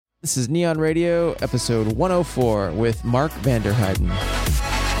This is Neon Radio, episode 104 with Mark Vanderheiden.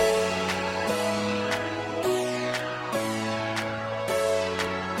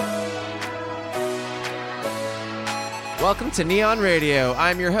 Welcome to Neon Radio.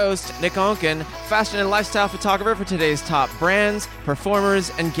 I'm your host, Nick Onken, fashion and lifestyle photographer for today's top brands,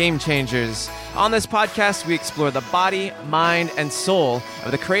 performers, and game changers. On this podcast, we explore the body, mind, and soul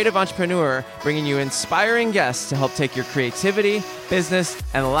of the creative entrepreneur, bringing you inspiring guests to help take your creativity, business,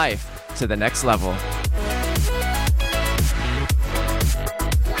 and life to the next level.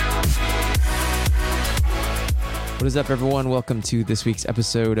 What is up, everyone? Welcome to this week's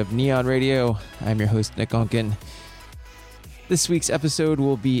episode of Neon Radio. I'm your host, Nick Onken. This week's episode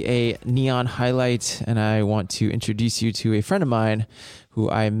will be a neon highlight, and I want to introduce you to a friend of mine who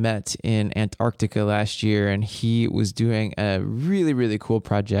I met in Antarctica last year, and he was doing a really, really cool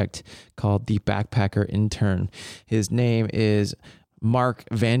project called the Backpacker Intern. His name is Mark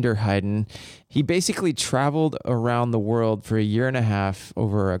Vanderheiden. He basically traveled around the world for a year and a half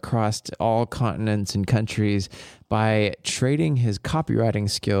across all continents and countries by trading his copywriting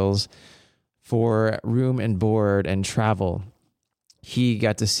skills for room and board and travel. He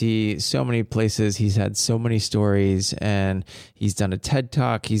got to see so many places. He's had so many stories, and he's done a TED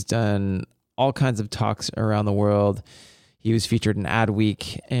Talk. He's done all kinds of talks around the world. He was featured in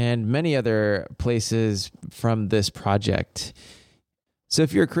Adweek and many other places from this project. So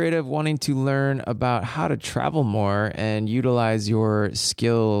if you're a creative wanting to learn about how to travel more and utilize your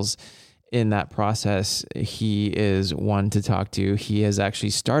skills in that process, he is one to talk to. He has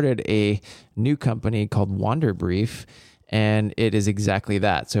actually started a new company called Wanderbrief, and it is exactly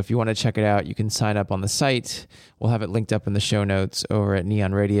that. So if you want to check it out, you can sign up on the site. We'll have it linked up in the show notes over at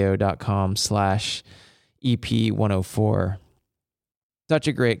neonradio.com/EP104. Such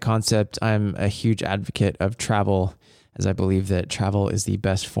a great concept. I'm a huge advocate of travel, as I believe that travel is the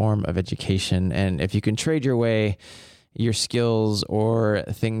best form of education. And if you can trade your skills or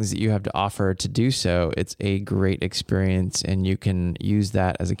things that you have to offer to do so, it's a great experience, and you can use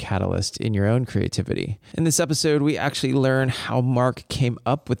that as a catalyst in your own creativity. In this episode, we actually learn how Mark came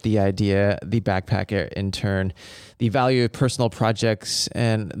up with the idea, the Backpacker Intern, the value of personal projects,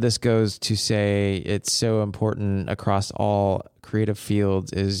 and this goes to say it's so important across all creative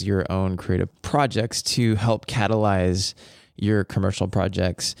fields is your own creative projects to help catalyze your commercial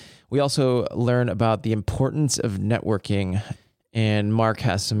projects. We also learn about the importance of networking, and Mark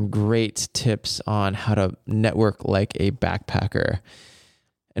has some great tips on how to network like a backpacker.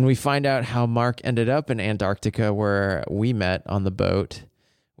 And we find out how Mark ended up in Antarctica, where we met on the boat,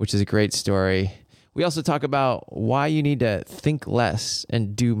 which is a great story. We also talk about why you need to think less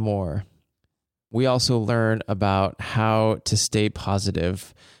and do more. We also learn about how to stay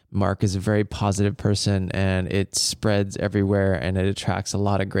positive. Mark is a very positive person, and it spreads everywhere, and it attracts a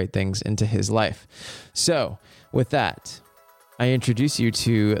lot of great things into his life. So with that, I introduce you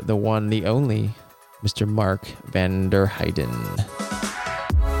to the one, the only, Mr. Mark Vanderheiden.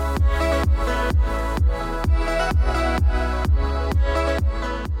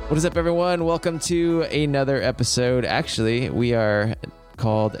 What is up, everyone? Welcome to another episode. Actually, we are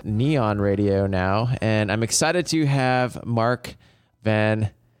called Neon Radio now, and I'm excited to have Mark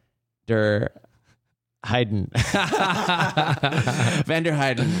Vanderheiden.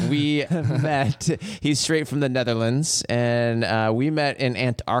 Vanderheiden. We met. He's straight from the Netherlands, and we met in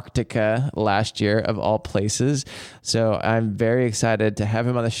Antarctica last year, of all places. So I'm very excited to have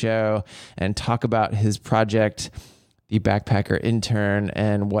him on the show and talk about his project, the Backpacker Intern,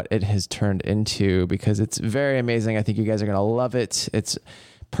 and what it has turned into, because it's very amazing. I think you guys are going to love it. It's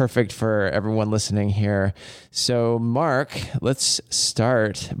perfect for everyone listening here. So Mark, let's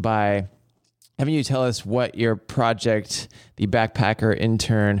start by having you tell us what your project, the Backpacker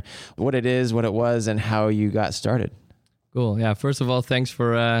Intern, what it is, what it was, and how you got started. Cool. Yeah. First of all, thanks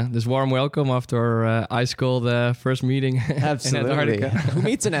for this warm welcome after our ice cold first meeting. Absolutely. in Antarctica. Who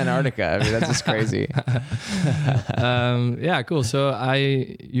meets in Antarctica? I mean, that's just crazy. Yeah, cool. So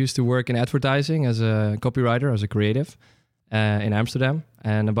I used to work in advertising as a copywriter, as a creative in Amsterdam.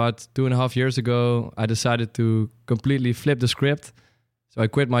 And about 2.5 years ago, I decided to completely flip the script. So I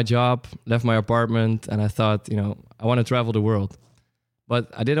quit my job, left my apartment, and I thought, I want to travel the world.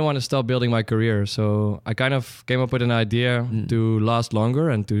 But I didn't want to stop building my career. So I kind of came up with an idea to last longer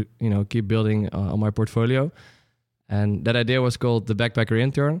and to, keep building on my portfolio. And that idea was called the Backpacker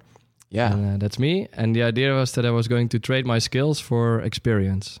Intern. Yeah. And that's me. And the idea was that I was going to trade my skills for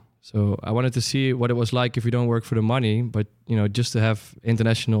experience. So I wanted to see what it was like if you don't work for the money, but, just to have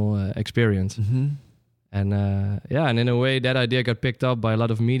international experience. Mm-hmm. And and in a way, that idea got picked up by a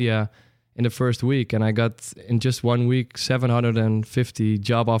lot of media in the first week, and I got in just 1 week 750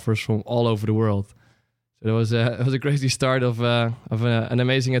 job offers from all over the world. So it was a crazy start of an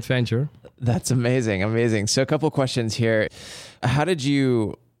amazing adventure. That's amazing. So a couple of questions here. How did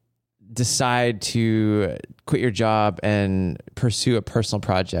you decide to quit your job and pursue a personal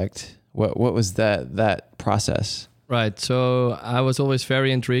project? What was that process? Right. So I was always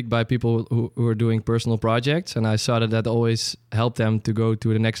very intrigued by people who are doing personal projects, and I saw that always helped them to go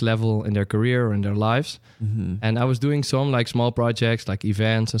to the next level in their career or in their lives. Mm-hmm. And I was doing some like small projects, like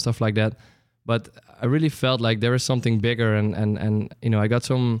events and stuff like that. But I really felt like there was something bigger, and I got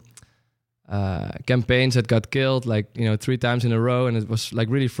some campaigns that got killed 3 times in a row, and it was like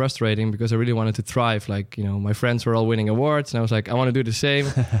really frustrating because I really wanted to thrive. My friends were all winning awards, and I was like, I want to do the same.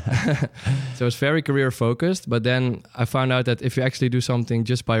 So it's very career focused. But then I found out that if you actually do something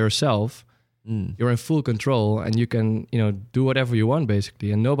just by yourself, you're in full control, and you can do whatever you want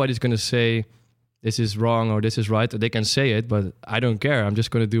basically, and nobody's going to say this is wrong or this is right. Or they can say it, but I don't care. I'm just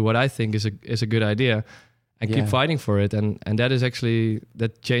going to do what I think is a good idea. And keep fighting for it, and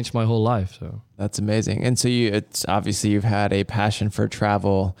that changed my whole life. So that's amazing. And so it's obviously you've had a passion for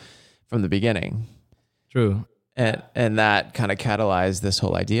travel from the beginning. True. And that kind of catalyzed this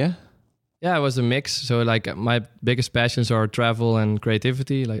whole idea. Yeah, it was a mix. So my biggest passions are travel and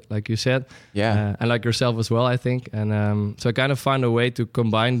creativity, like you said. Yeah, and like yourself as well, I think. And so I kind of found a way to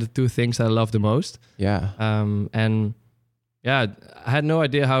combine the two things that I love the most. Yeah. And yeah, I had no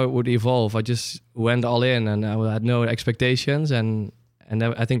idea how it would evolve. I just went all in, and I had no expectations, and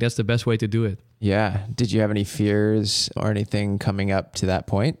I think that's the best way to do it. Yeah. Did you have any fears or anything coming up to that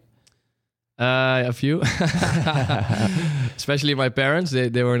point? A few, especially my parents.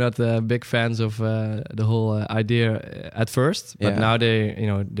 They were not big fans of the whole idea at first, but now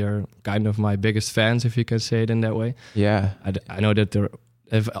they're kind of my biggest fans, if you can say it in that way. Yeah, I know that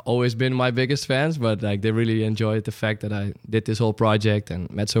they've always been my biggest fans, but they really enjoyed the fact that I did this whole project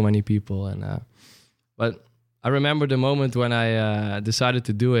and met so many people. And but I remember the moment when I decided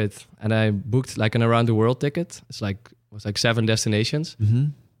to do it, and I booked an around the world ticket. It was 7 destinations,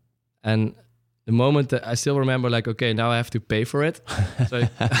 and the moment that I still remember, okay, now I have to pay for it. So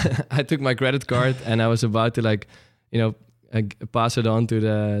I took my credit card, and I was about to pass it on to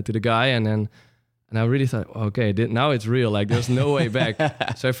the guy, and I really thought, okay, now it's real. There's no way back.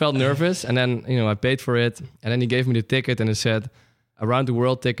 So I felt nervous, and then I paid for it, and then he gave me the ticket, and it said around the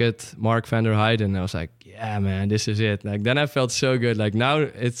world ticket, Mark van der Heijden. And I was like, yeah, man, this is it. Then I felt so good. Now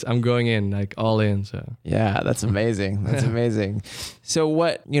I'm going in, all in. So yeah, that's amazing. That's amazing. So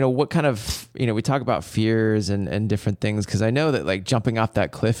what kind of, we talk about fears and different things, because I know that jumping off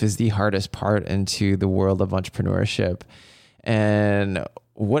that cliff is the hardest part into the world of entrepreneurship. And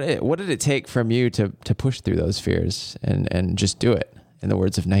what did it take from you to push through those fears and just do it, in the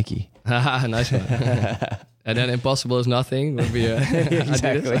words of Nike? Nice one. And then impossible is nothing would be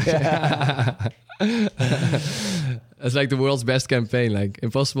exactly. It's the world's best campaign.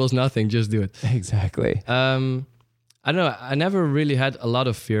 Impossible is nothing, just do it. Exactly. I don't know. I never really had a lot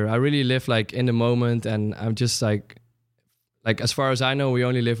of fear. I really live in the moment, and I'm just as far as I know, we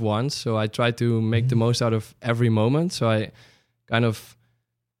only live once. So I try to make the most out of every moment. So I kind of,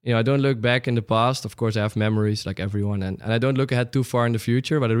 I don't look back in the past. Of course, I have memories like everyone, and I don't look ahead too far in the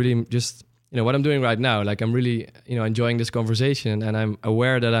future, but I really just, what I'm doing right now, I'm really, enjoying this conversation, and I'm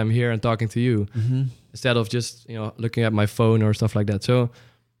aware that I'm here and talking to you instead of just, looking at my phone or stuff like that. So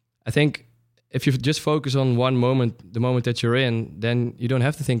I think if you just focus on one moment, the moment that you're in, then you don't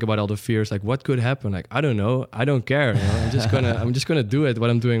have to think about all the fears. What could happen? I don't know. I don't care. I'm just gonna do it. What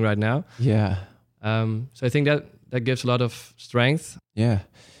I'm doing right now. Yeah. So I think that gives a lot of strength. Yeah.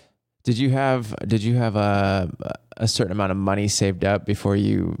 Did you have a certain amount of money saved up before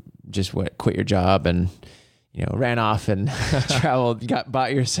you just quit your job and ran off and traveled,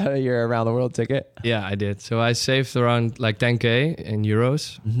 bought your around the world ticket? Yeah, I did. So I saved around 10K in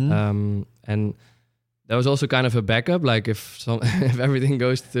euros, and that was also kind of a backup. If everything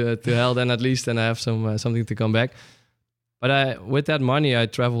goes to hell, then at least I have something to come back. But with that money, I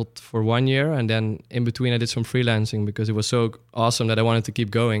traveled for 1 year, and then in between I did some freelancing because it was so awesome that I wanted to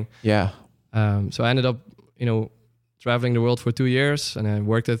keep going. Yeah. So I ended up, traveling the world for 2 years, and I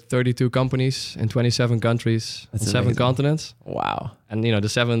worked at 32 companies in 27 countries on 7 continents. Wow. And the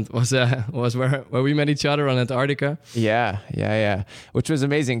 7th was where we met each other on Antarctica. Yeah. Which was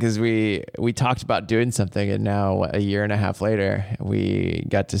amazing because we talked about doing something, and now a year and a half later, we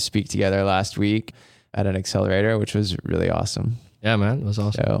got to speak together last week at an accelerator, which was really awesome. Yeah, man, it was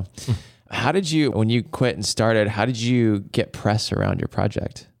awesome. So, when you quit and started, how did you get press around your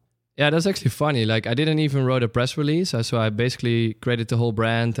project? Yeah, that's actually funny. Like, I didn't even write a press release. So I basically created the whole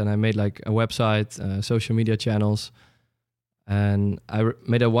brand, and I made like a website, social media channels, and I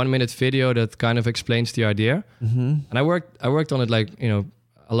made a 1-minute video that kind of explains the idea. Mm-hmm. And I worked on it like,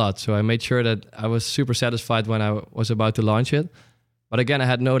 a lot. So I made sure that I was super satisfied when I was about to launch it. But again, I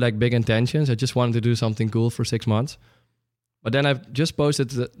had no like big intentions. I just wanted to do something cool for 6 months. But then I've just posted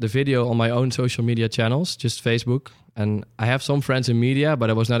the video on my own social media channels, just Facebook. And I have some friends in media, but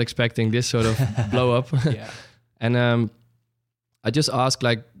I was not expecting this sort of blow up. Yeah. And I just asked,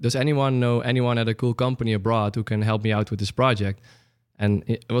 like, does anyone know anyone at a cool company abroad who can help me out with this project? And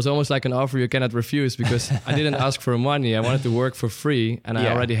it was almost like an offer you cannot refuse, because I didn't ask for money. I wanted to work for free, and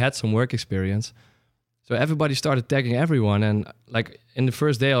I already had some work experience. So everybody started tagging everyone. And like in the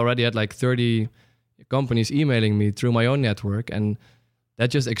first day, I already had like 30 companies emailing me through my own network. And that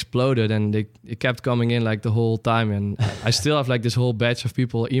just exploded, and it kept coming in like the whole time. And I still have like this whole batch of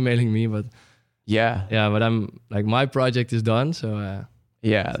people emailing me, but but I'm like, my project is done. So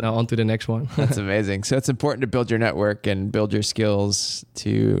now on to the next one. That's amazing. So it's important to build your network and build your skills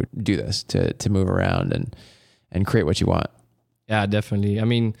to do this, to move around and create what you want. Yeah, definitely. I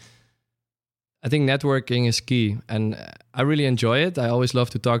mean, I think networking is key, and I really enjoy it. I always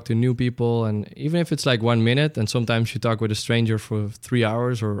love to talk to new people, and even if it's like 1 minute, and sometimes you talk with a stranger for 3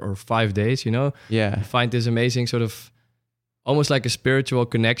 hours or 5 days, you find this amazing sort of almost like a spiritual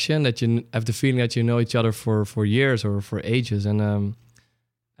connection that you have the feeling that you know each other for years or for ages. And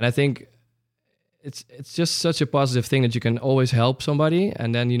I think it's just such a positive thing that you can always help somebody,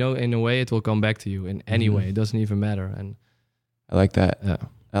 and then, in a way it will come back to you in any way. It doesn't even matter. And I like that. Yeah.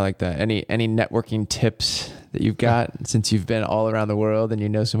 I like that. Any networking tips that you've got since you've been all around the world and you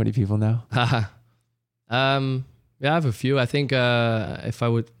know so many people now? I have a few. I think if I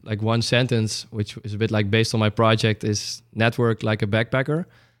would like one sentence, which is a bit like based on my project, is network like a backpacker.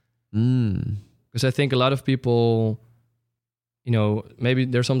 Because I think a lot of people, maybe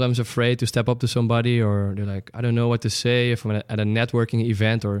they're sometimes afraid to step up to somebody, or they're like, I don't know what to say if I'm at a networking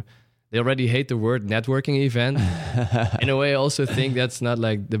event, or they already hate the word networking event. In a way, I also think that's not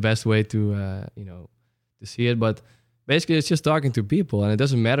like the best way to see it. But basically, it's just talking to people, and it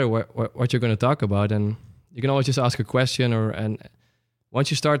doesn't matter what you're going to talk about. And you can always just ask a question, and once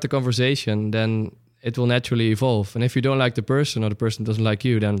you start the conversation, then it will naturally evolve. And if you don't like the person, or the person doesn't like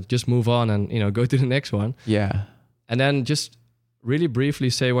you, then just move on and go to the next one. Yeah. And then just really briefly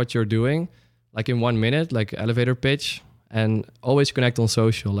say what you're doing, like in 1 minute, like elevator pitch. And always connect on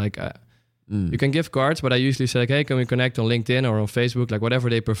social. Like you can give cards, but I usually say, like, hey, can we connect on LinkedIn or on Facebook, like whatever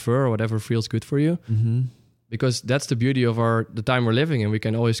they prefer or whatever feels good for you. Mm-hmm. Because that's the beauty of the time we're living in. We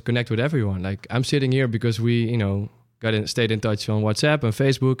can always connect with everyone. Like, I'm sitting here because we, stayed in touch on WhatsApp and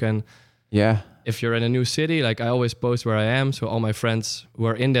Facebook. And if you're in a new city, like I always post where I am. So all my friends who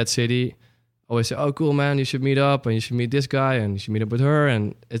are in that city always say, oh, cool, man, you should meet up, and you should meet this guy, and you should meet up with her.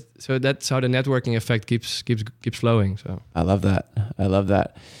 And so that's how the networking effect keeps flowing. So I love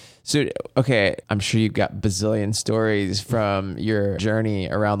that. So, okay, I'm sure you've got bazillion stories from your journey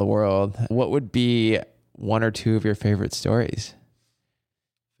around the world. What would be one or two of your favorite stories?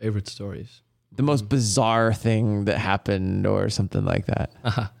 Favorite stories? The most bizarre thing that happened or something like that.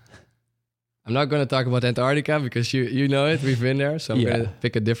 I'm not going to talk about Antarctica because you know it. We've been there. So I'm going to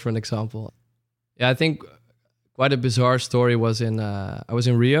pick a different example. Yeah, I think quite a bizarre story was I was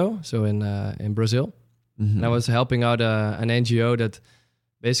in Rio, so in Brazil. Mm-hmm. And I was helping out an NGO that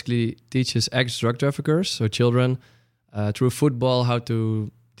basically teaches ex-drug traffickers, so children, through football, how to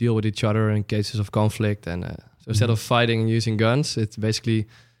deal with each other in cases of conflict. And so instead of fighting and using guns, it's basically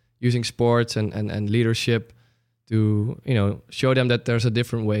using sports and leadership to show them that there's a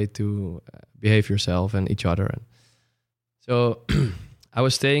different way to behave yourself and each other. And so I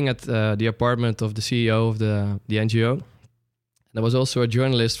was staying at the apartment of the CEO of the NGO. And there was also a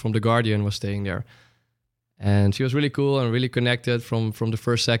journalist from The Guardian was staying there. And she was really cool and really connected from the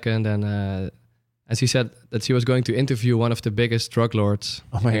first second. And she said that she was going to interview one of the biggest drug lords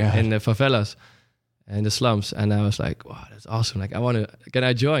in the favelas, in the slums. And I was like, wow, that's awesome. Like, can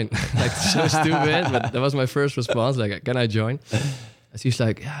I join? Like, so stupid, but that was my first response. Like, can I join? And she's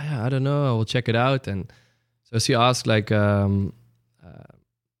like, yeah, I don't know. I will check it out. And so she asked,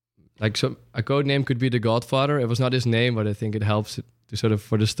 so a code name could be The Godfather. It was not his name, but I think it helps to sort of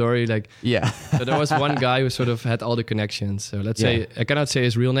for the story. So there was one guy who sort of had all the connections. So let's say, I cannot say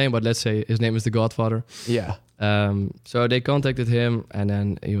his real name, but let's say his name is The Godfather. Yeah. So they contacted him, and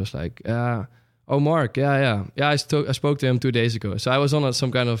then he was like, oh, Mark, yeah. I spoke to him 2 days ago. So I was on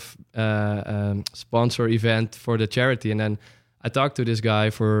some kind of sponsor event for the charity, and then I talked to this guy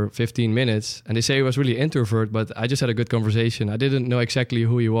for 15 minutes, and they say he was really introvert, but I just had a good conversation. I didn't know exactly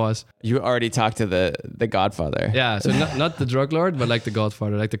who he was. You already talked to the Godfather. Yeah, so not the drug lord, but like the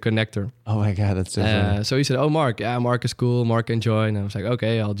Godfather, like the connector. Oh my God, that's so funny. So he said, "Oh, Mark, yeah, Mark is cool. Mark can join." And I was like,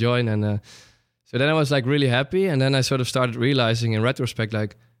 "Okay, I'll join." And so then I was like really happy, and then I sort of started realizing in retrospect,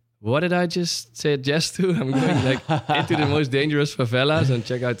 like, what did I just say yes to? I'm going like into the most dangerous favelas and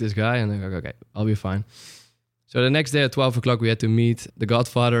check out this guy, and I'm like, okay, I'll be fine. So the next day at 12 o'clock, we had to meet the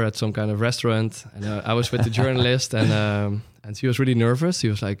Godfather at some kind of restaurant. And I was with the journalist, and she was really nervous. He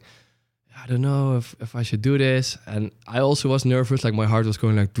was like, I don't know if I should do this. And I also was nervous, like my heart was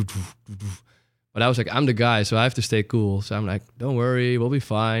going like, doo, doo, doo, doo. But I was like, I'm the guy, so I have to stay cool. So I'm like, don't worry, we'll be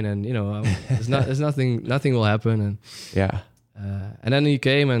fine. And, you know, there's nothing will happen. And yeah. And then he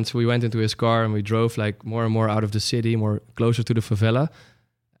came, and so we went into his car, and we drove like more and more out of the city, more closer to the favela.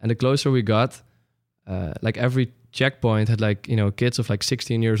 And the closer we got, like every checkpoint had like, you know, kids of like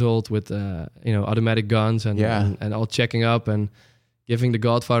 16 years old with, you know, automatic guns and all checking up and giving the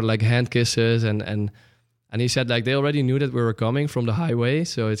Godfather like hand kisses. And he said like they already knew that we were coming from the highway.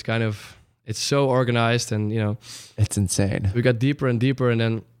 So it's kind of, it's so organized, and, you know, it's insane. We got deeper and deeper, and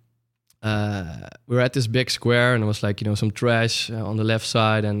then we were at this big square, and it was like, you know, some trash on the left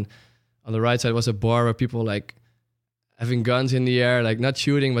side, and on the right side was a bar where people like having guns in the air, like not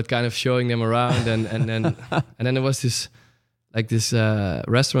shooting, but kind of showing them around. And then there was this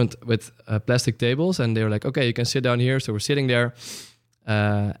restaurant with plastic tables, and they were like, okay, you can sit down here. So we're sitting there,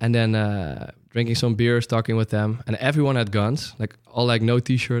 and then drinking some beers, talking with them, and everyone had guns, like all like no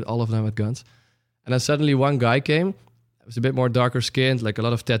t-shirt, all of them had guns. And then suddenly one guy came. It was a bit more darker skinned, like a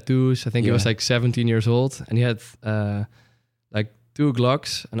lot of tattoos. I think he was like 17 years old, and he had like 2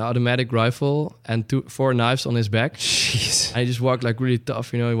 Glocks, an automatic rifle, and 4 knives on his back. Jeez. And he just walked like really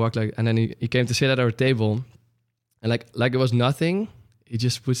tough, you know. He walked like, and then he came to sit at our table, and like it was nothing. He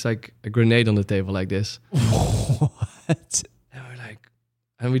just puts like a grenade on the table like this. What? And we're like,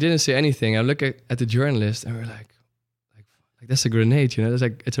 and we didn't say anything. I look at the journalist, and we're like that's a grenade, you know. It's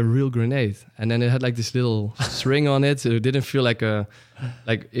like, it's a real grenade. And then it had like this little string on it, so it didn't feel like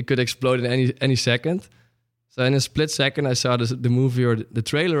it could explode in any second. So in a split second, I saw the movie or the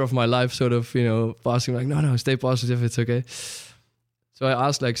trailer of my life sort of, you know, passing like, no, stay positive, it's okay. So I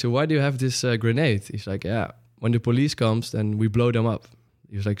asked like, so why do you have this grenade? He's like, yeah, when the police comes, then we blow them up.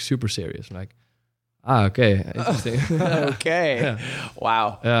 He was like super serious. I'm like, okay, interesting. Okay. Yeah.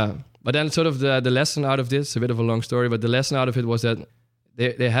 Wow. Yeah. But then sort of the lesson out of this, a bit of a long story, but the lesson out of it was that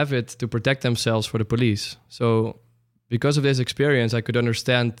they have it to protect themselves for the police. So because of this experience, I could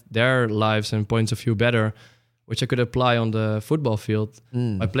understand their lives and points of view better, which I could apply on the football field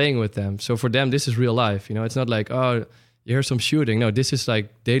by playing with them. So for them, this is real life. You know, it's not like, oh, you hear some shooting. No, this is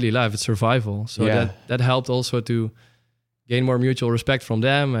like daily life. It's survival. So that helped also to gain more mutual respect from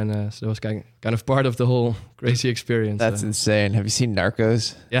them. And so it was kind of part of the whole crazy experience. That's insane. Have you seen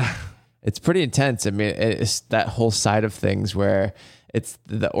Narcos? Yeah. It's pretty intense. I mean, it's that whole side of things where it's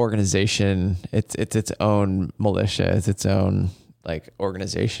the organization, it's its own militia, it's its own like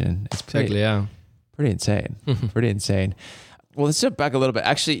organization. It's pretty insane. Pretty insane. Well, let's step back a little bit.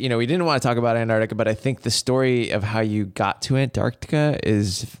 Actually, you know, we didn't want to talk about Antarctica, but I think the story of how you got to Antarctica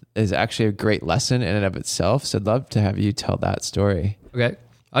is actually a great lesson in and of itself. So I'd love to have you tell that story. Okay.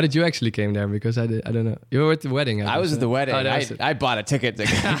 How did you actually came there? Because I don't know. You were at the wedding. I was at the wedding. I bought a ticket to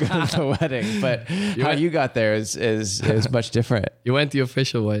go to the wedding, but you got there is much different. You went the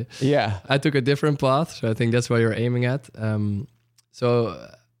official way. Yeah. I took a different path, so I think that's what you're aiming at.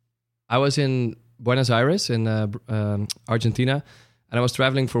 So I was in Buenos Aires in Argentina, and I was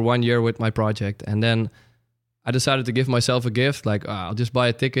traveling for 1 year with my project. And then I decided to give myself a gift, like I'll just buy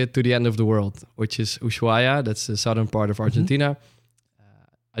a ticket to the end of the world, which is Ushuaia. That's the southern part of Argentina. Mm-hmm.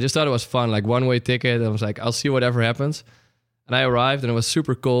 I just thought it was fun, like one-way ticket. I was like, I'll see whatever happens. And I arrived, and it was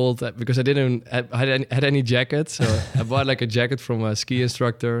super cold because I didn't had any jacket. So I bought like a jacket from a ski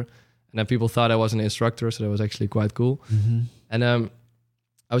instructor, and then people thought I was an instructor, so that was actually quite cool. Mm-hmm. And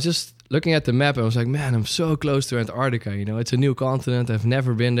I was just looking at the map, and I was like, man, I'm so close to Antarctica. You know, it's a new continent. I've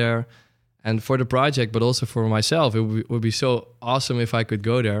never been there. And for the project, but also for myself, it would be so awesome if I could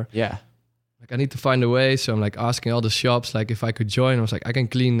go there. Yeah. Like I need to find a way. So I'm like asking all the shops, like if I could join. I was like, I can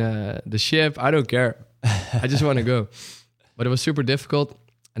clean the ship. I don't care. I just want to go. But it was super difficult.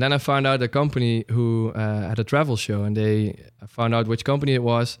 And then I found out a company who had a travel show, and I found out which company it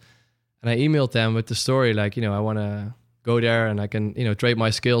was. And I emailed them with the story, like, you know, I want to go there and I can, you know, trade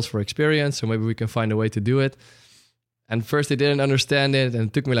my skills for experience. So maybe we can find a way to do it. And first they didn't understand it, and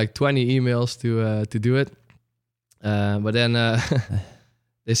it took me like 20 emails to do it. But then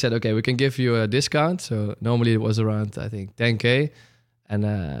they said, okay, we can give you a discount. So normally it was around, I think, 10K. And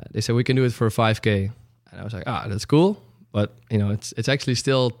they said, we can do it for 5K. And I was like, that's cool. But, it's actually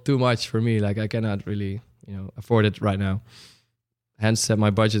still too much for me. Like, I cannot really, afford it right now. Hence, my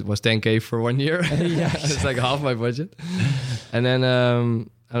budget was 10K for 1 year. It's like half my budget. And then I'm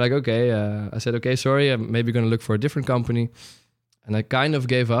like, okay. I said, okay, sorry. I'm maybe going to look for a different company. And I kind of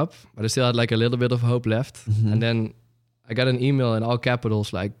gave up, but I still had like a little bit of hope left. Mm-hmm. And then I got an email in all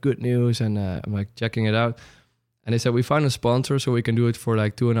capitals, like good news. And I'm like checking it out. And they said, we found a sponsor, so we can do it for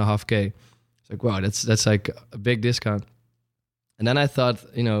like 2.5K. It's like, wow, that's like a big discount. And then I thought,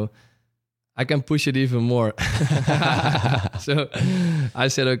 I can push it even more. So I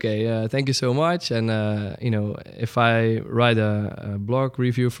said, okay, thank you so much. And, if I write a blog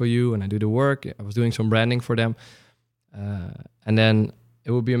review for you and I do the work, I was doing some branding for them. And then it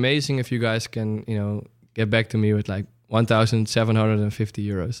would be amazing if you guys can, get back to me with like 1,750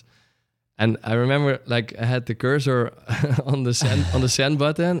 euros. And I remember like I had the cursor on the send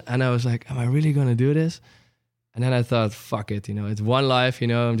button, and I was like, am I really going to do this? And then I thought, fuck it, it's one life,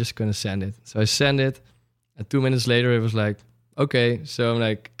 I'm just going to send it. So I sent it, and 2 minutes later, it was like, okay. So I'm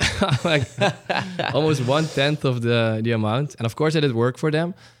like, almost 1/10 of the amount. And of course, I did work for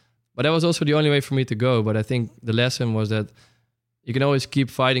them, but that was also the only way for me to go. But I think the lesson was that you can always keep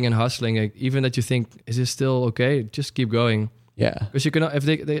fighting and hustling. Like, even that you think, is this still okay? Just keep going. Yeah, because you can.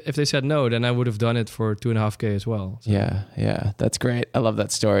 If they said no, then I would have done it for 2.5K as well. So. Yeah, that's great. I love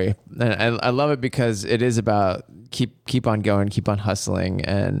that story, and I love it because it is about keep on going, keep on hustling,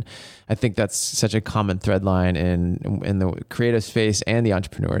 and I think that's such a common thread line in the creative space and the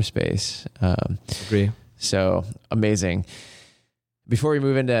entrepreneur space. Agree. So amazing. Before we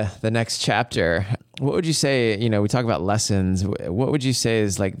move into the next chapter, what would you say, we talk about lessons. What would you say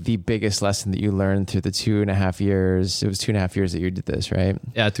is like the biggest lesson that you learned through the 2.5 years? It was 2.5 years that you did this, right?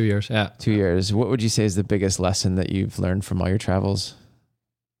 Yeah, 2 years. Yeah. 2 years. What would you say is the biggest lesson that you've learned from all your travels?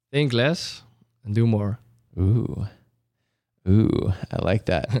 Think less and do more. Ooh, I like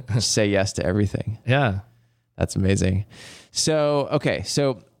that. Just say yes to everything. Yeah. That's amazing. So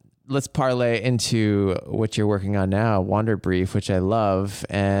let's parlay into what you're working on now, Wanderbrief, which I love.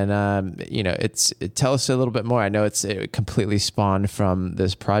 And, tell us a little bit more. I know it completely spawned from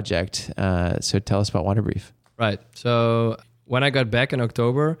this project. So tell us about Wanderbrief. Right. So when I got back in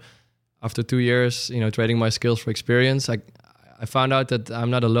October, after 2 years, trading my skills for experience, I found out that I'm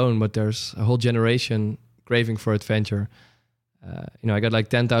not alone, but there's a whole generation craving for adventure. I got like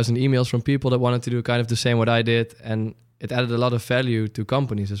 10,000 emails from people that wanted to do kind of the same what I did. And it added a lot of value to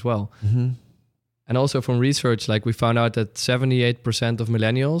companies as well. Mm-hmm. And also from research, like we found out that 78% of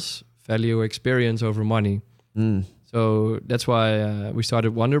millennials value experience over money. Mm. So that's why we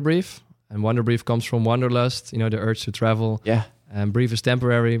started Wanderbrief. And Wanderbrief comes from wanderlust, the urge to travel. Yeah. And brief is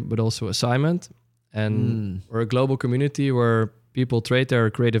temporary, but also assignment. And we're a global community where people trade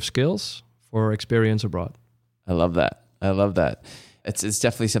their creative skills for experience abroad. I love that. It's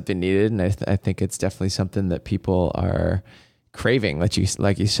definitely something needed, and I think it's definitely something that people are craving. Like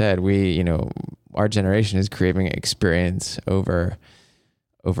you said, our generation is craving experience over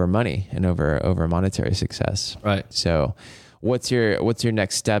money and over monetary success. Right. So, what's your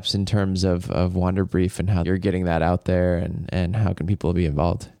next steps in terms of Wanderbrief and how you're getting that out there, and how can people be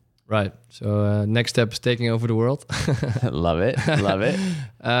involved? Right. So next step is taking over the world. Love it.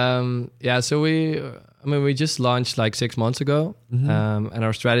 So we just launched like 6 months ago. Mm-hmm. And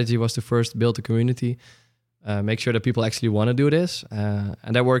our strategy was to first build a community, make sure that people actually want to do this.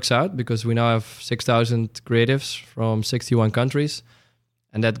 And that works out because we now have 6,000 creatives from 61 countries.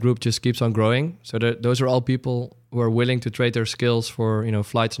 And that group just keeps on growing. So those are all people who are willing to trade their skills for,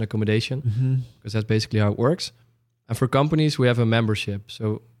 flights and accommodation, because that's basically how it works. And for companies, we have a membership.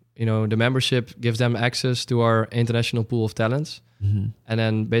 So the membership gives them access to our international pool of talents. Mm-hmm. And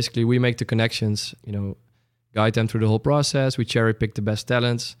then basically we make the connections, guide them through the whole process. We cherry pick the best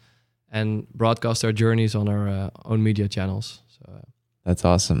talents and broadcast our journeys on our own media channels. So that's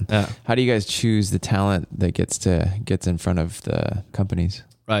awesome. Yeah. How do you guys choose the talent that gets in front of the companies?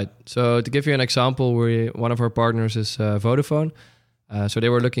 Right. So to give you an example, one of our partners is Vodafone. So they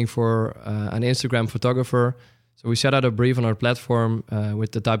were looking for an Instagram photographer. So we set out a brief on our platform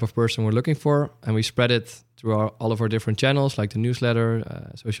with the type of person we're looking for, and we spread it through all of our different channels, like the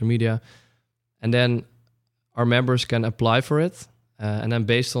newsletter, social media. And then our members can apply for it. And then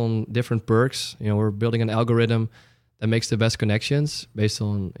based on different perks, we're building an algorithm that makes the best connections based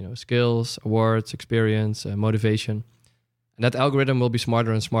on skills, awards, experience, motivation. And that algorithm will be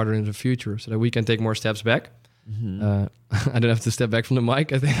smarter and smarter in the future so that we can take more steps back. Mm-hmm. I don't have to step back from the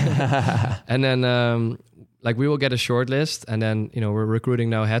mic, I think. And then like we will get a short list, and then we're recruiting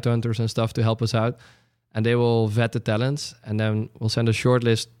now headhunters and stuff to help us out, and they will vet the talents, and then we'll send a short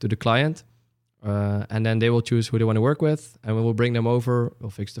list to the client, and then they will choose who they want to work with, and we will bring them over. We'll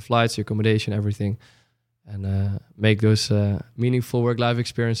fix the flights, the accommodation, everything, and make those meaningful work-life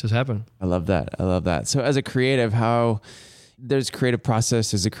experiences happen. I love that. So as a creative, how there's creative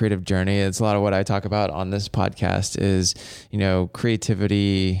process, there's a creative journey. It's a lot of what I talk about on this podcast is,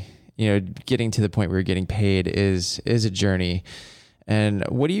 creativity, getting to the point where you're getting paid is a journey. And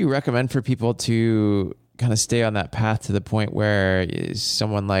what do you recommend for people to kind of stay on that path to the point where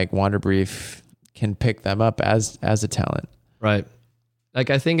someone like Wanderbrief can pick them up as a talent? Right. Like,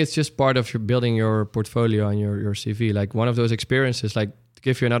 I think it's just part of your building your portfolio and your CV. Like, one of those experiences, like, to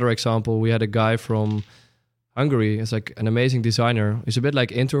give you another example, we had a guy from Hungary. He's like an amazing designer. He's a bit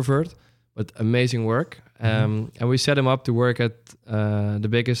like introvert, but amazing work. And we set him up to work at the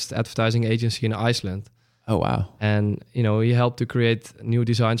biggest advertising agency in Iceland. Oh, wow. And, he helped to create new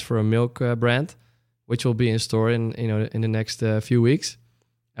designs for a milk brand, which will be in store in the next few weeks.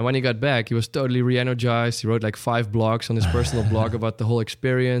 And when he got back, he was totally re-energized. He wrote like 5 blogs on his personal blog about the whole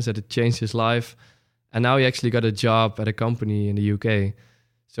experience, that it changed his life. And now he actually got a job at a company in the UK.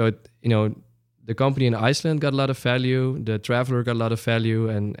 So, the company in Iceland got a lot of value. The traveler got a lot of value.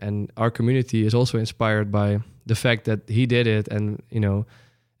 And our community is also inspired by the fact that he did it and,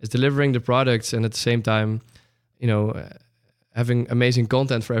 is delivering the products, and at the same time, having amazing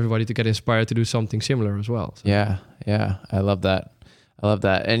content for everybody to get inspired to do something similar as well. So. Yeah. I love that.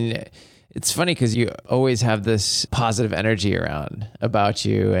 And it's funny because you always have this positive energy about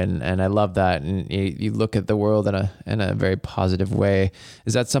you, and I love that. And you look at the world in a very positive way.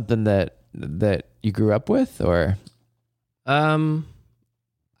 Is that something that you grew up with, or?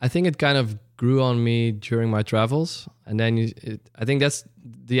 I think it kind of grew on me during my travels, and then I think that's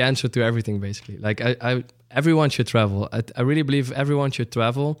the answer to everything, basically. Like, everyone should travel. I really believe everyone should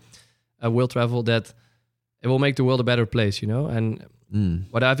travel, will travel, that it will make the world a better place, and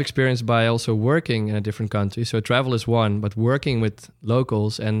what I've experienced by also working in a different country. So travel is one, but working with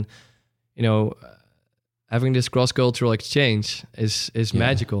locals and, having this cross-cultural exchange is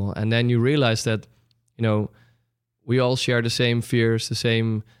magical. And then you realize that, we all share the same fears, the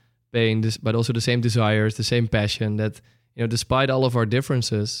same pain, but also the same desires, the same passion, that, despite all of our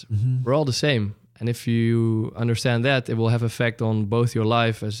differences, we're all the same. And if you understand that, it will have effect on both your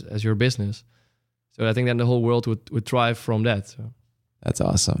life as your business. So I think then the whole world would thrive from that. So. That's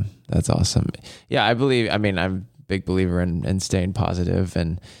awesome. Yeah, I'm a big believer in staying positive,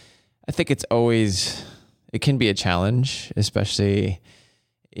 and I think it can be a challenge, especially,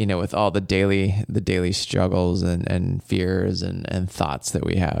 with all the daily struggles and fears and thoughts that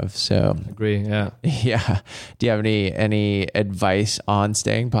we have. So agree. Yeah. Yeah. Do you have any advice on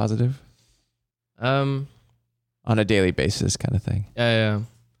staying positive? On a daily basis kind of thing. Yeah.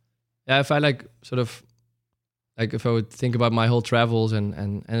 If I if I would think about my whole travels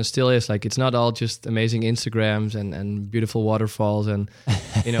and it still is, like, it's not all just amazing Instagrams and beautiful waterfalls. And,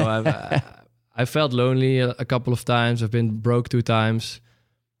 I felt lonely a couple of times. I've been broke 2 times.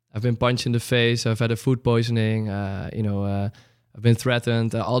 I've been punched in the face. I've had a food poisoning. I've been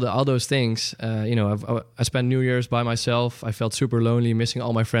threatened. All those things. I spent New Year's by myself. I felt super lonely, missing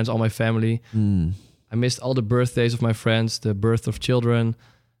all my friends, all my family. I missed all the birthdays of my friends, the birth of children,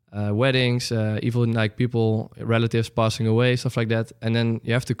 weddings, even like relatives passing away, stuff like that. And then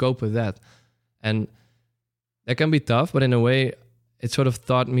you have to cope with that. And that can be tough, but in a way, it sort of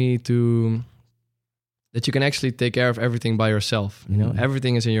taught me that you can actually take care of everything by yourself.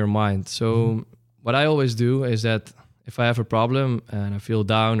 Everything is in your mind. So what I always do is that if I have a problem and I feel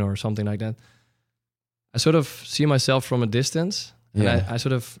down or something like that, I sort of see myself from a distance. And I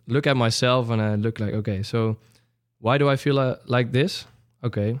sort of look at myself and I look like, okay, so why do I feel like this?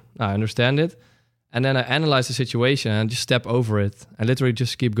 Okay, I understand it. And then I analyze the situation and just step over it and literally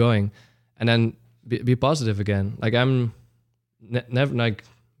just keep going. And then be positive again. Like, I'm never, like,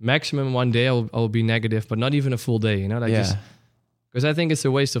 maximum one day I'll be negative, but not even a full day, just because I think it's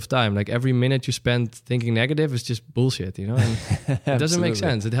a waste of time. Like, every minute you spend thinking negative is just bullshit, and it doesn't make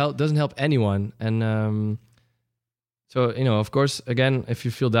sense. It doesn't help anyone. And so, of course, again, if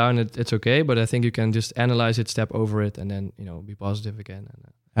you feel down, it's okay, but I think you can just analyze it, step over it, and then, be positive again.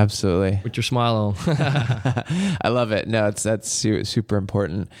 And, absolutely. With your smile on. I love it. No, that's super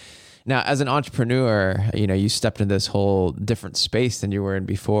important. Now, as an entrepreneur, you stepped into this whole different space than you were in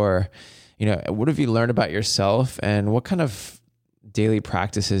before. What have you learned about yourself, and what kind of daily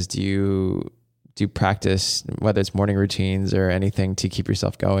practices do you practice, whether it's morning routines or anything, to keep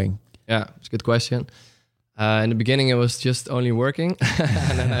yourself going? Yeah, it's a good question. In the beginning, it was just only working.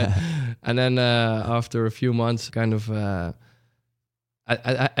 And then And then after a few months, kind of,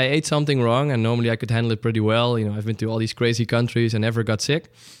 I ate something wrong, and normally I could handle it pretty well. You know, I've been to all these crazy countries and never got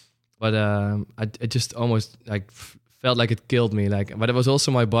sick, but I just almost like felt like it killed me. Like, but it was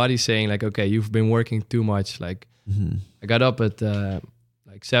also my body saying like, okay, you've been working too much. Like, I got up at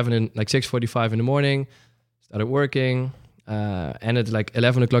like 6:45 in the morning, started working, ended like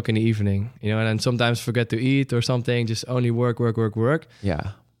 11 o'clock in the evening. You know, and then sometimes forget to eat or something. Just only work.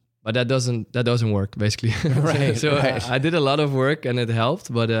 Yeah. But that doesn't work basically. Right. So right. I did a lot of work and it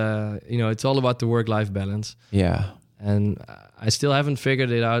helped, but you know, it's all about the work-life balance. Yeah. And I still haven't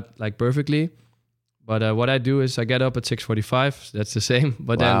figured it out like perfectly. But what I do is I get up at 6:45. That's the same.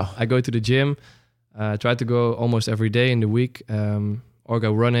 But then I go to the gym. Try to go almost every day in the week, or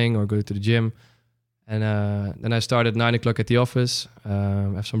go running or go to the gym. And then I start at 9 o'clock at the office.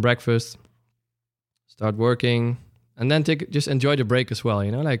 Have some breakfast. Start working. And then just enjoy the break as well,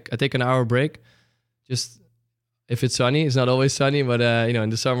 you know? Like, I take an hour break, just if it's sunny. It's not always sunny, but, you know,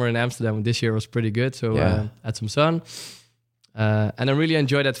 in the summer in Amsterdam this year was pretty good. So had some sun. And I really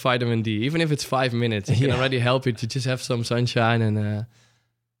enjoy that vitamin D. Even if it's 5 minutes, it can already help you to just have some sunshine. And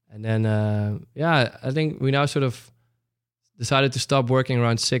then, I think we now sort of decided to stop working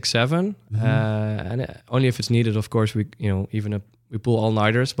around 6, 7. And only if it's needed, of course, we pull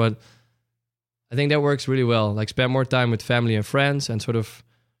all-nighters, but I think that works really well. Like, spend more time with family and friends, and sort of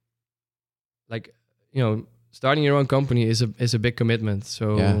like, you know, starting your own company is a big commitment.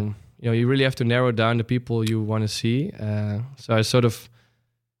 So, you know, you really have to narrow down the people you want to see. So I sort of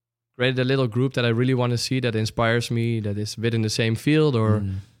created a little group that I really want to see, that inspires me, that is a bit in the same field or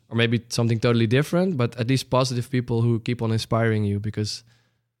maybe something totally different, but at least positive people who keep on inspiring you, because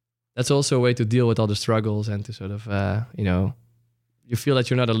that's also a way to deal with all the struggles and to sort of, you know, you feel that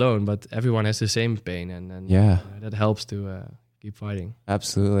you're not alone, but everyone has the same pain, and you know, that helps to keep fighting.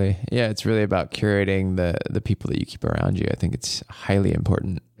 Absolutely. Yeah, it's really about curating the people that you keep around you. I think it's highly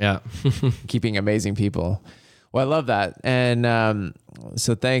important. Yeah. Keeping amazing people. Well, I love that. And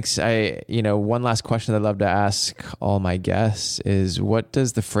so thanks. One last question that I love to ask all my guests is, what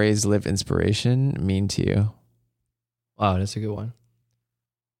does the phrase "live inspiration" mean to you? Wow, that's a good one.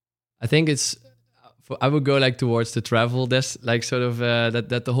 I think I would go like towards the travel, like sort of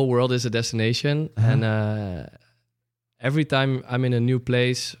that the whole world is a destination. And every time I'm in a new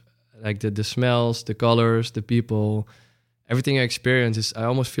place, like the smells, the colors, the people, everything I experience I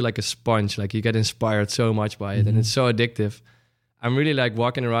almost feel like a sponge. Like, you get inspired so much by it, and it's so addictive. I'm really like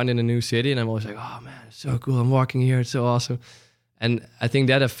walking around in a new city, and I'm always like, oh man, it's so cool. I'm walking here. It's so awesome. And I think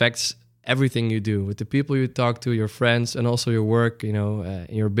that affects everything you do, with the people you talk to, your friends, and also your work, you know,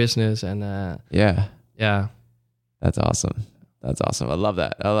 in your business. And yeah. That's awesome. I love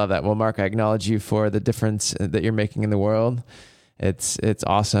that. Well, Mark, I acknowledge you for the difference that you're making in the world. It's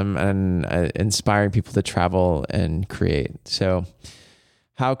awesome, and inspiring people to travel and create. So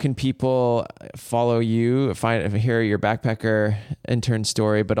how can people follow you, hear your backpacker intern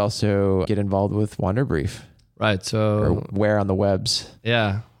story, but also get involved with Wanderbrief? Right. So, or where on the webs?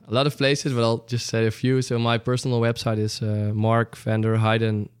 Yeah, a lot of places, but I'll just say a few. So my personal website is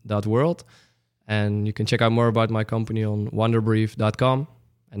markvanderheijden.world. And you can check out more about my company on wanderbrief.com.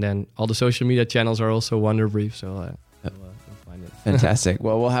 And then all the social media channels are also Wanderbrief. So you'll find it. Fantastic.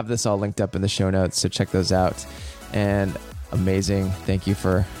 Well, we'll have this all linked up in the show notes, so check those out. And amazing. Thank you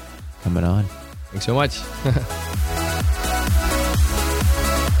for coming on. Thanks so much.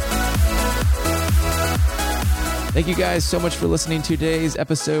 Thank you guys so much for listening to today's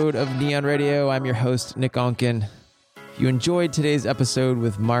episode of Neon Radio. I'm your host, Nick Onken. If you enjoyed today's episode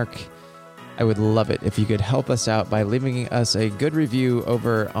with Mark, I would love it if you could help us out by leaving us a good review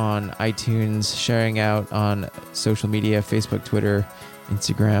over on iTunes, sharing out on social media, Facebook, Twitter,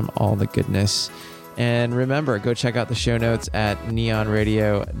 Instagram, all the goodness. And remember, go check out the show notes at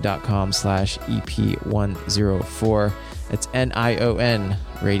neonradio.com/EP104. It's NION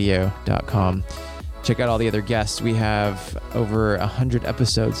radio.com. Check out all the other guests. We have over 100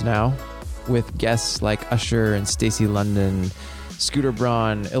 episodes now with guests like Usher and Stacey London, Scooter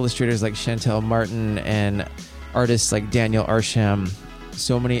Braun, illustrators like Chantel Martin, and artists like Daniel Arsham.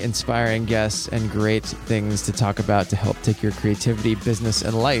 So many inspiring guests and great things to talk about to help take your creativity, business,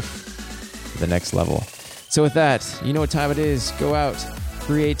 and life to the next level. So with that, you know what time it is. Go out,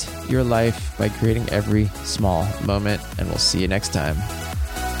 create your life by creating every small moment, and we'll see you next time.